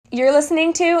You're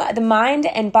listening to the Mind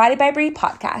and Body by Bree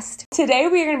podcast. Today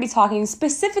we are going to be talking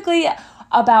specifically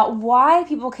about why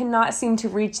people cannot seem to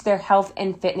reach their health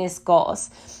and fitness goals,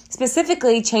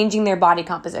 specifically changing their body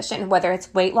composition, whether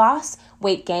it's weight loss,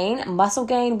 weight gain, muscle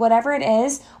gain, whatever it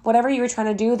is, whatever you were trying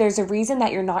to do, there's a reason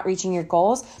that you're not reaching your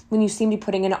goals when you seem to be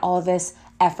putting in all of this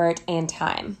effort and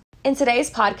time. In today's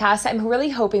podcast, I'm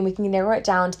really hoping we can narrow it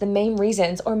down to the main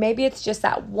reasons, or maybe it's just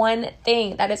that one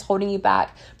thing that is holding you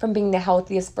back from being the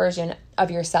healthiest version of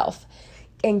yourself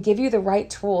and give you the right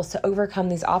tools to overcome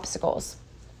these obstacles.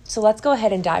 So let's go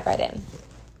ahead and dive right in.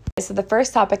 So the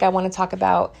first topic I want to talk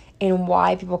about and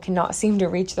why people cannot seem to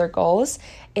reach their goals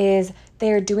is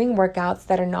they're doing workouts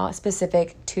that are not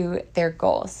specific to their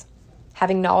goals.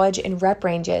 Having knowledge in rep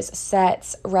ranges,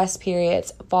 sets, rest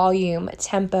periods, volume,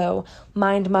 tempo,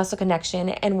 mind-muscle connection,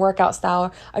 and workout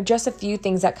style are just a few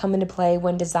things that come into play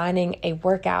when designing a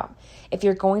workout. If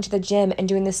you're going to the gym and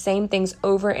doing the same things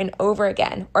over and over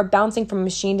again, or bouncing from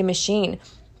machine to machine,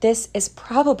 this is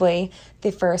probably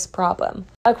the first problem.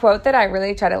 A quote that I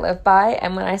really try to live by,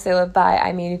 and when I say live by,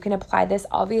 I mean you can apply this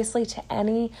obviously to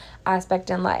any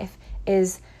aspect in life,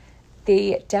 is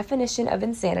the definition of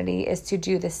insanity is to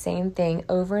do the same thing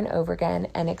over and over again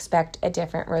and expect a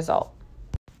different result.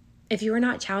 If you are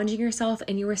not challenging yourself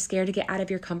and you are scared to get out of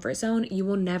your comfort zone, you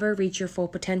will never reach your full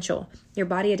potential. Your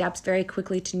body adapts very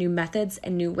quickly to new methods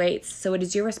and new weights, so it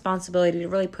is your responsibility to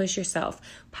really push yourself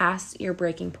past your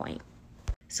breaking point.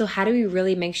 So how do we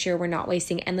really make sure we're not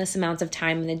wasting endless amounts of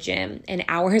time in the gym and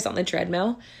hours on the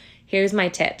treadmill? Here's my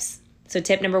tips. So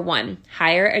tip number 1,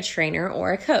 hire a trainer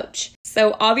or a coach.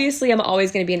 So obviously I'm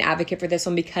always going to be an advocate for this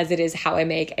one because it is how I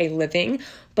make a living,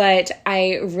 but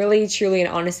I really, truly, and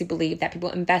honestly believe that people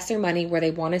invest their money where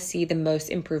they want to see the most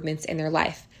improvements in their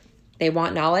life. They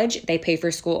want knowledge, they pay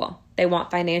for school. They want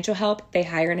financial help, they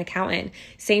hire an accountant.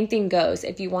 Same thing goes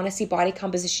if you want to see body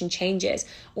composition changes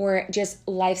or just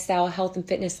lifestyle, health and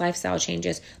fitness lifestyle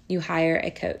changes, you hire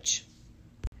a coach.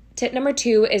 Tip number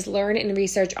 2 is learn and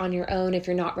research on your own if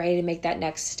you're not ready to make that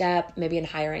next step, maybe in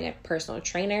hiring a personal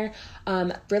trainer.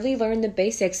 Really learn the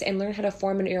basics and learn how to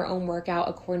form your own workout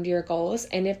according to your goals.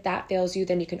 And if that fails you,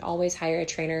 then you can always hire a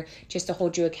trainer just to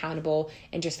hold you accountable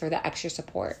and just for the extra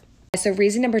support. So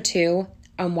reason number 2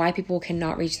 on why people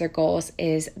cannot reach their goals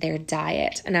is their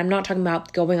diet. And I'm not talking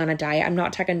about going on a diet. I'm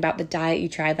not talking about the diet you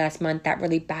tried last month that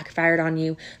really backfired on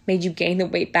you, made you gain the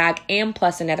weight back and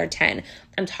plus another 10.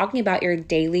 I'm talking about your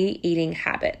daily eating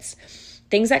habits.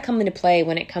 Things that come into play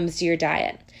when it comes to your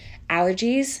diet.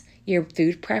 Allergies, your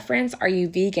food preference. Are you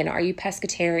vegan? Are you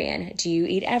pescatarian? Do you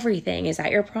eat everything? Is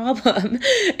that your problem?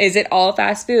 Is it all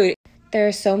fast food? There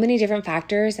are so many different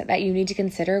factors that you need to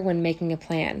consider when making a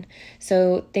plan.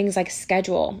 So things like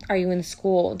schedule. Are you in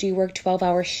school? Do you work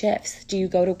 12-hour shifts? Do you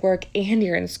go to work and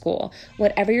you're in school?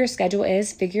 Whatever your schedule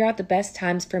is, figure out the best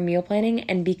times for meal planning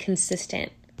and be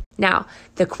consistent. Now,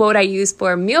 the quote I use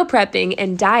for meal prepping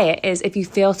and diet is if you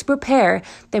fail to prepare,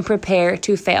 then prepare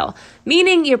to fail.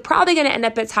 Meaning you're probably going to end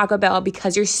up at Taco Bell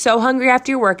because you're so hungry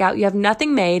after your workout, you have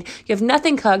nothing made, you have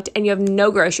nothing cooked, and you have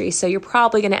no groceries. So you're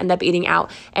probably going to end up eating out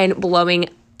and blowing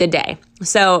the day.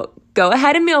 So go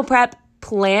ahead and meal prep.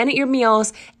 Plan your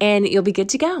meals and you'll be good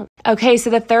to go. Okay,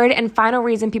 so the third and final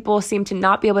reason people seem to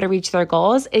not be able to reach their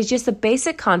goals is just the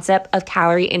basic concept of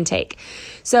calorie intake.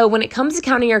 So when it comes to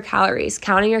counting your calories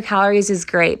is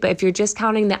great, but if you're just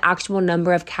counting the actual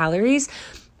number of calories,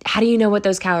 how do you know what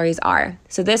those calories are?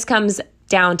 So this comes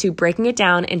down to breaking it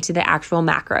down into the actual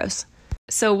macros.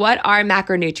 So what are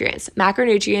macronutrients?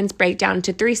 Macronutrients break down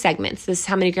into 3 segments. This is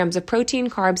how many grams of protein,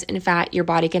 carbs, and fat your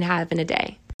body can have in a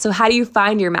day. So how do you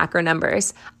find your macro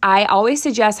numbers? I always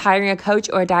suggest hiring a coach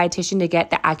or a dietitian to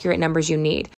get the accurate numbers you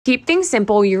need. Keep things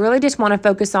simple. You really just want to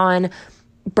focus on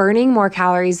burning more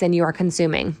calories than you are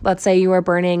consuming. Let's say you are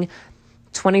burning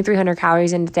 2,300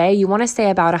 calories in a day. You want to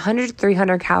stay about 100 to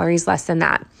 300 calories less than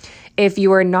that. If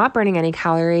you are not burning any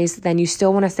calories, then you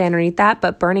still want to stay underneath that,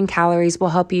 but burning calories will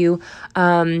help you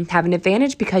have an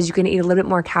advantage because you can eat a little bit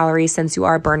more calories since you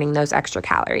are burning those extra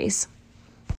calories.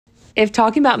 If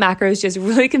talking about macros just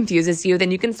really confuses you,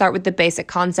 then you can start with the basic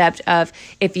concept of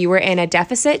if you were in a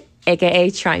deficit, aka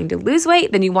trying to lose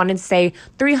weight, then you wanted to stay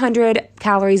 300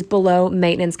 calories below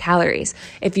maintenance calories.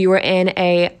 If you were in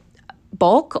a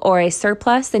bulk or a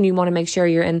surplus, then you want to make sure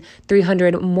you're in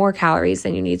 300 more calories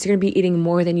than you need. So you're going to be eating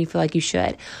more than you feel like you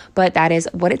should. But that is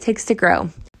what it takes to grow.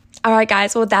 All right,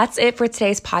 guys. Well, that's it for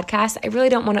today's podcast. I really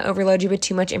don't want to overload you with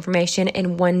too much information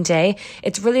in one day.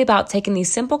 It's really about taking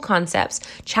these simple concepts,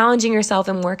 challenging yourself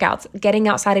in workouts, getting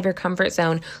outside of your comfort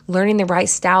zone, learning the right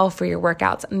style for your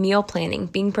workouts, meal planning,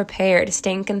 being prepared,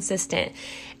 staying consistent.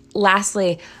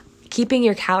 Lastly, keeping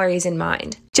your calories in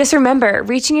mind. Just remember,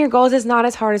 reaching your goals is not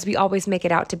as hard as we always make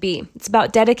it out to be. It's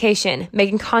about dedication,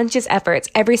 making conscious efforts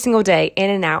every single day, in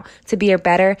and out, to be a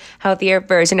better, healthier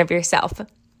version of yourself.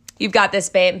 You've got this,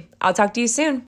 babe. I'll talk to you soon.